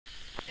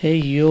Hey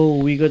yo,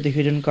 we got the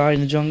hidden car in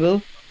the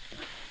jungle.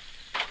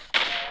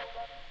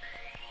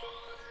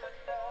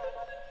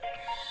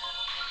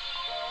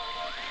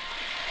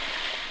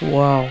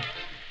 Wow,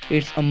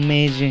 it's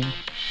amazing.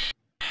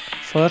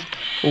 First,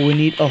 we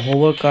need a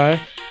hover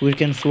car which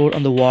can float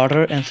on the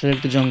water and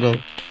select the jungle.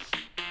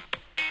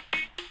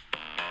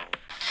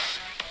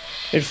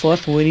 At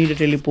first, we need a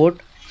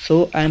teleport.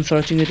 So I am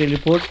searching a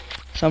teleport.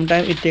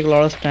 Sometimes it takes a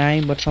lot of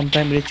time, but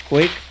sometimes it's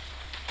quick.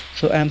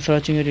 So I am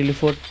searching a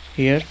teleport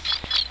here.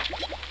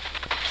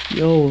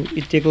 Yo,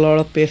 it takes a lot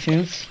of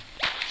patience.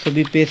 So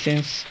be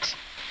patient.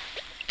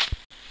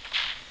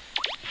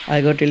 I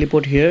got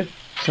teleport here.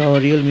 So our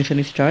real mission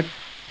is start.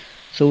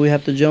 So we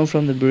have to jump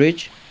from the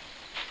bridge.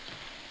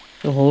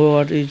 The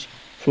hoverboard is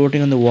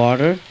floating on the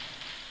water.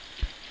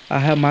 I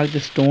have marked the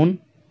stone,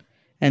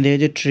 and there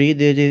is a tree.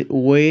 There is a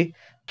way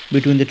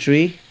between the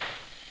tree.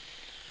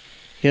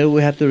 Here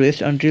we have to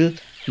rest until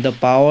the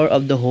power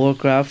of the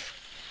hovercraft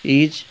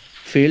is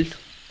filled.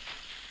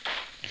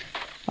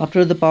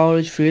 After the power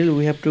is filled,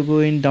 we have to go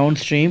in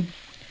downstream.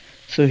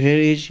 So here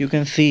is, you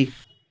can see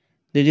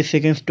there is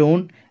second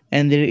stone,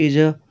 and there is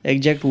a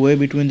exact way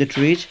between the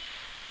trees.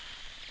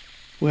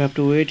 We have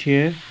to wait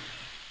here.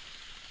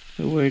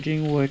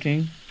 Waiting.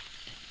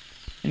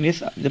 And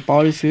yes, the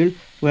power is filled.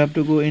 We have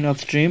to go in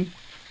upstream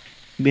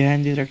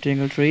behind this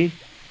rectangle tree,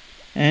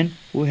 and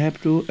we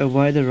have to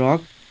avoid the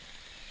rock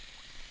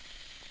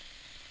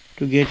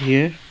to get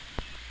here.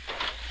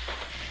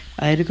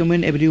 I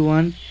recommend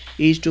everyone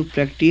is to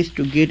practice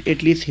to get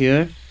at least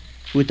here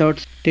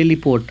without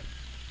teleport.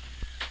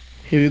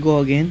 Here we go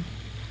again.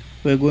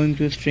 We are going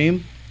to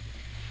stream.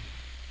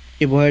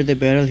 Avoid the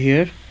barrel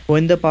here.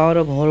 When the power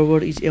of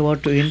hoverboard is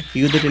about to end,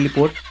 use the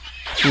teleport.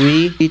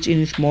 We reach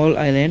in a small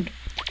island.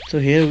 So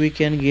here we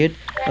can get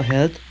a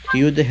health.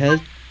 Use the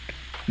health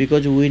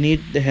because we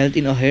need the health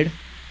in our head.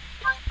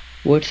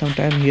 Wait some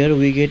time here.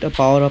 We get a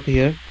power up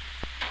here,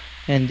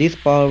 and this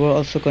power will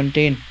also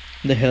contain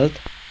the health.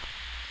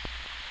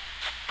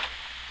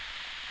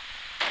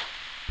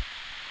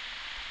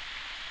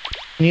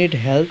 We need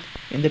health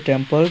in the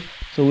temple,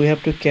 so we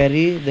have to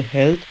carry the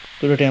health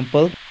to the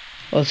temple.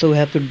 Also we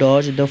have to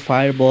dodge the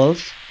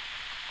fireballs.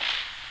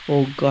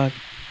 Oh god,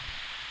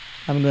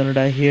 I'm gonna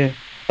die here.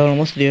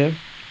 Almost there.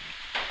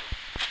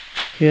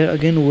 Here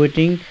again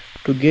waiting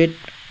to get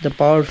the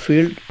power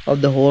field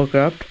of the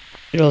hovercraft.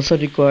 It also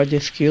requires a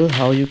skill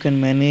how you can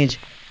manage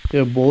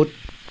your boat.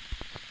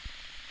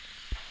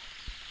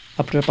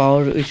 After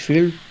power is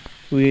filled,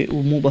 we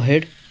move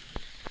ahead.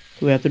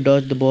 We have to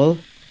dodge the ball.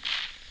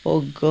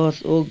 Oh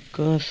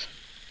gosh.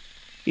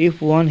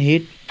 If one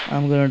hit,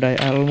 I'm gonna die.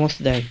 I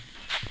almost die.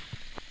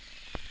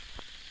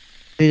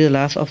 This is the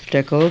last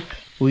obstacle.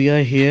 We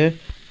are here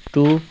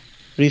to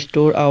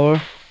restore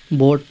our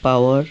boat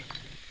power.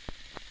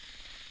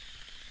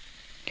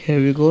 Here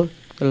we go.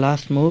 The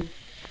last move.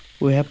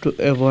 We have to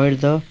avoid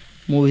the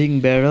moving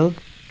barrel.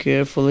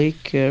 Carefully.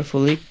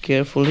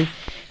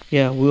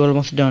 Yeah, we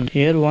almost done.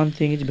 Here one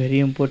thing is very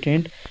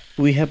important.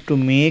 We have to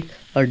make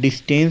a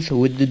distance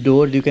with the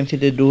door. You can see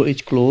the door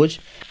is closed.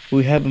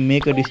 We have to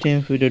make a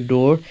distance with the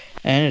door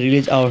and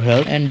release our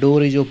health, and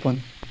door is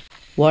open.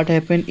 What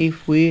happen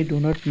if we do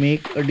not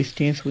make a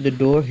distance with the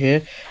door?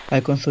 Here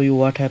I can show you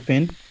what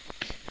happened.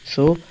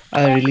 So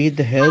I release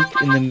the health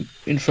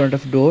in front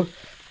of door.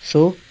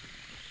 So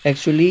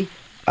actually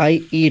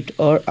I eat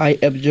or I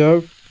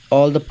absorb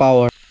all the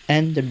power,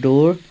 and the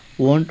door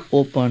won't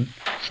open.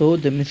 So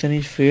the mission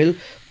is failed.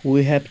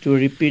 We have to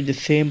repeat the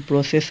same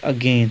process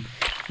again,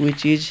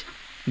 which is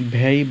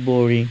very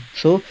boring.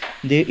 So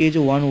there is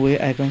one way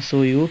I can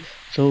show you,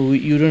 so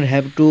you don't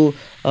have to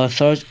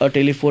search a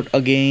teleport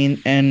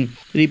again and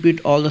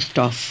repeat all the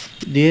stuff.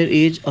 There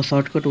is a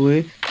shortcut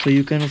way, so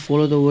you can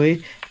follow the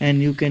way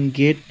and you can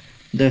get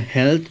the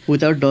health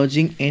without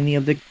dodging any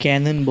of the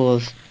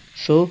cannonballs.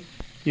 So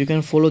you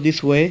can follow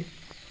this way,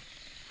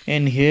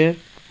 and here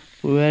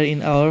we are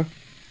in our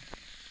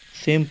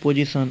same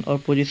position or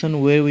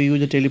position where we use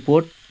the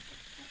teleport,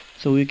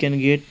 so we can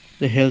get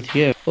the health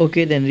here.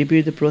 Okay, then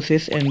repeat the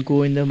process and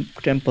go in the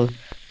temple.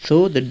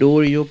 So the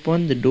door is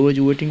open, the door is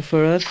waiting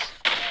for us.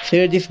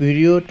 Share this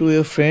video to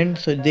your friend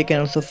so they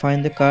can also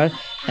find the car,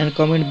 and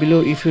comment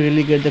below if you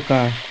really get the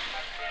car.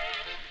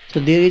 So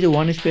there is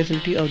one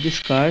specialty of this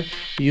car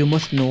you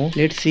must know.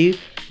 Let's see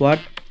what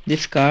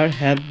this car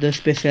have the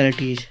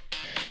specialities.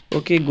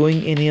 Okay,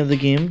 going any of the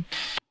game.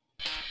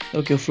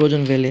 Okay,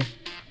 Frozen Valley.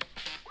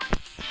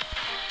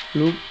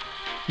 Look,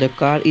 the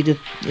car is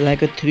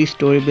like a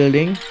 3-story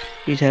building.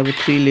 It have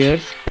 3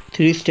 layers,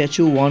 3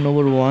 statue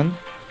 1/1.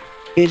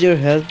 Major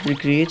health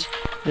decrease.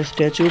 The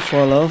statue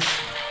fall off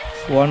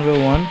one by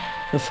one.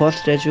 The first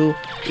statue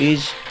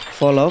is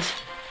fall off.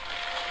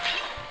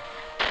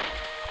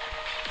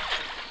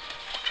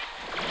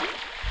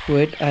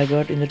 Wait, I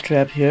got in the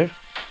trap here.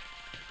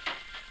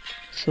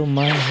 So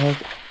my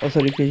health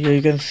also decrease. Here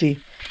you can see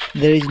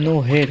there is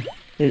no head.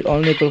 There is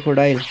only a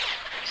crocodile.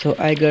 So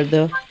I got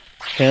the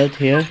health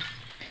here,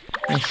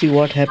 and see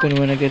what happened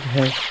when I get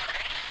health.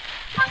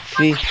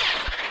 See,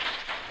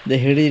 the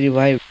head is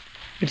revived.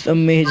 It's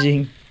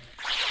amazing.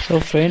 So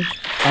friend,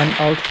 I'm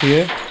out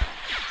here,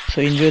 so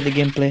enjoy the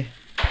gameplay.